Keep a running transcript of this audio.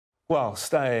Well,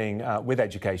 staying with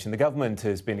education, the government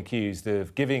has been accused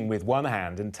of giving with one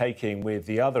hand and taking with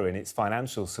the other in its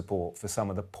financial support for some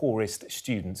of the poorest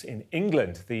students in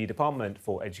England. The Department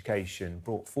for Education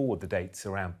brought forward the dates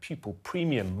around pupil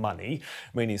premium money,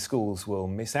 meaning schools will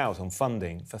miss out on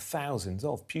funding for thousands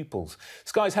of pupils.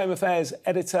 Sky's Home Affairs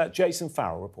editor Jason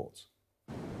Farrell reports.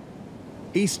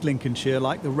 East Lincolnshire,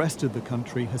 like the rest of the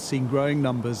country, has seen growing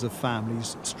numbers of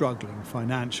families struggling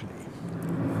financially.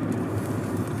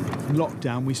 In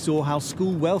lockdown, we saw how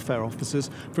school welfare officers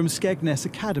from Skegness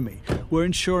Academy were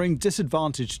ensuring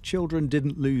disadvantaged children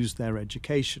didn't lose their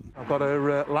education. I've got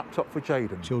a laptop for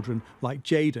Jaden. Children like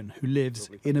Jaden, who lives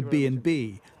in a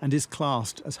B&B and is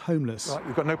classed as homeless. Right,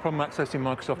 you've got no problem accessing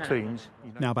Microsoft Teams.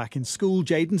 Now back in school,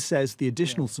 Jaden says the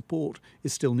additional support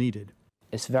is still needed.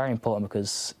 It's very important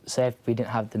because, say if we didn't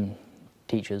have them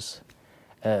teachers,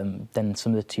 then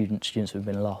some of the students would have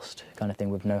been lost, kind of thing,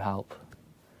 with no help.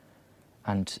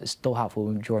 And it's still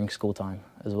helpful during school time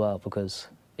as well, because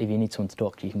if you need someone to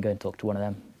talk to, you can go and talk to one of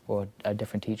them or a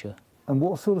different teacher. And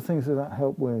what sort of things does that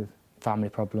help with? Family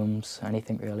problems,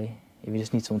 anything really, if you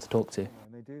just need someone to talk to.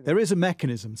 There is a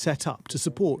mechanism set up to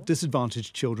support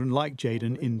disadvantaged children like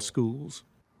Jaden in schools.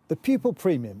 The pupil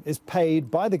premium is paid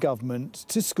by the government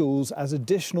to schools as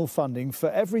additional funding for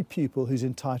every pupil who's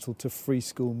entitled to free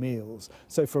school meals.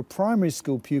 So for a primary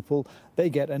school pupil, they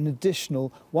get an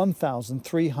additional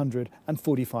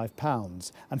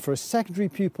 £1,345. And for a secondary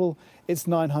pupil, it's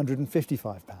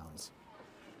 £955.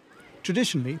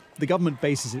 Traditionally, the government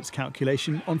bases its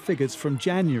calculation on figures from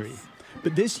January.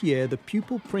 But this year, the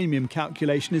pupil premium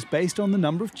calculation is based on the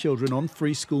number of children on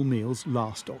free school meals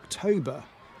last October.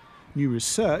 New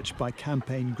research by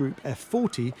campaign group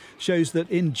F40 shows that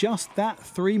in just that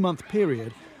 3-month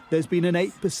period, there's been an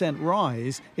 8%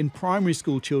 rise in primary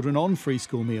school children on free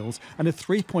school meals and a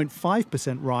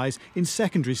 3.5% rise in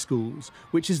secondary schools,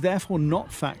 which is therefore not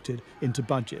factored into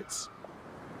budgets.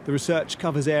 The research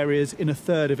covers areas in a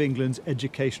third of England's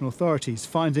education authorities,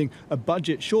 finding a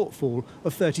budget shortfall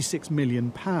of £36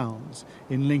 million.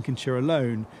 In Lincolnshire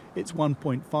alone, it's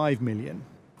 £1.5 million.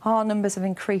 Our numbers have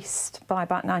increased by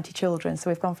about 90 children,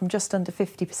 so we've gone from just under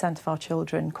 50% of our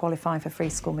children qualifying for free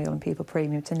school meal and pupil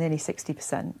premium to nearly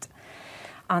 60%.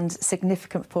 And a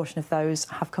significant proportion of those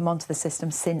have come onto the system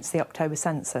since the October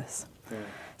census. Yeah.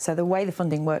 So the way the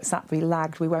funding works, that we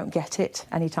lagged, we won't get it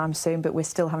anytime soon, but we're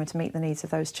still having to meet the needs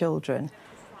of those children.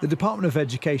 The Department of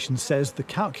Education says the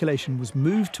calculation was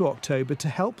moved to October to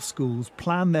help schools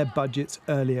plan their budgets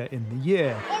earlier in the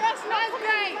year.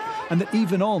 And that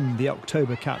even on the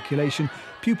October calculation,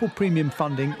 pupil premium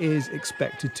funding is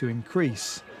expected to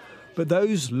increase. But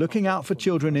those looking out for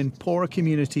children in poorer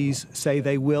communities say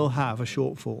they will have a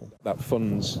shortfall. That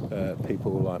funds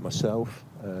people like myself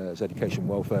as education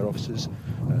welfare officers,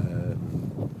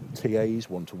 TAs,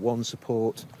 one-to-one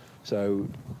support. So,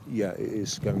 yeah, it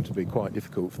is going to be quite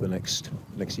difficult for the next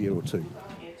year or two.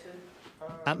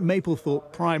 At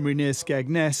Maplethorpe Primary near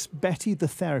Skegness, Betty the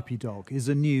therapy dog is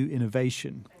a new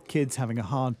innovation. Kids having a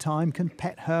hard time can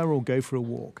pet her or go for a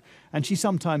walk, and she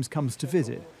sometimes comes to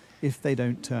visit if they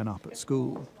don't turn up at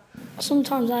school.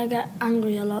 Sometimes I get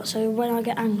angry a lot, so when I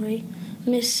get angry,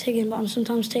 Miss Higginbottom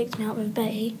sometimes takes me out with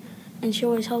Betty, and she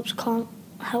always helps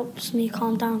me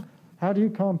calm down. How do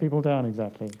you calm people down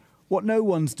exactly? What no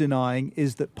one's denying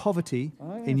is that poverty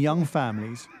in young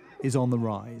families is on the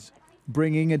rise,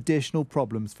 bringing additional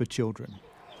problems for children.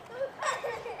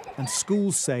 And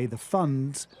schools say the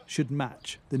funds should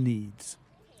match the needs.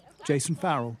 Jason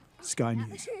Farrell, Sky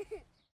News.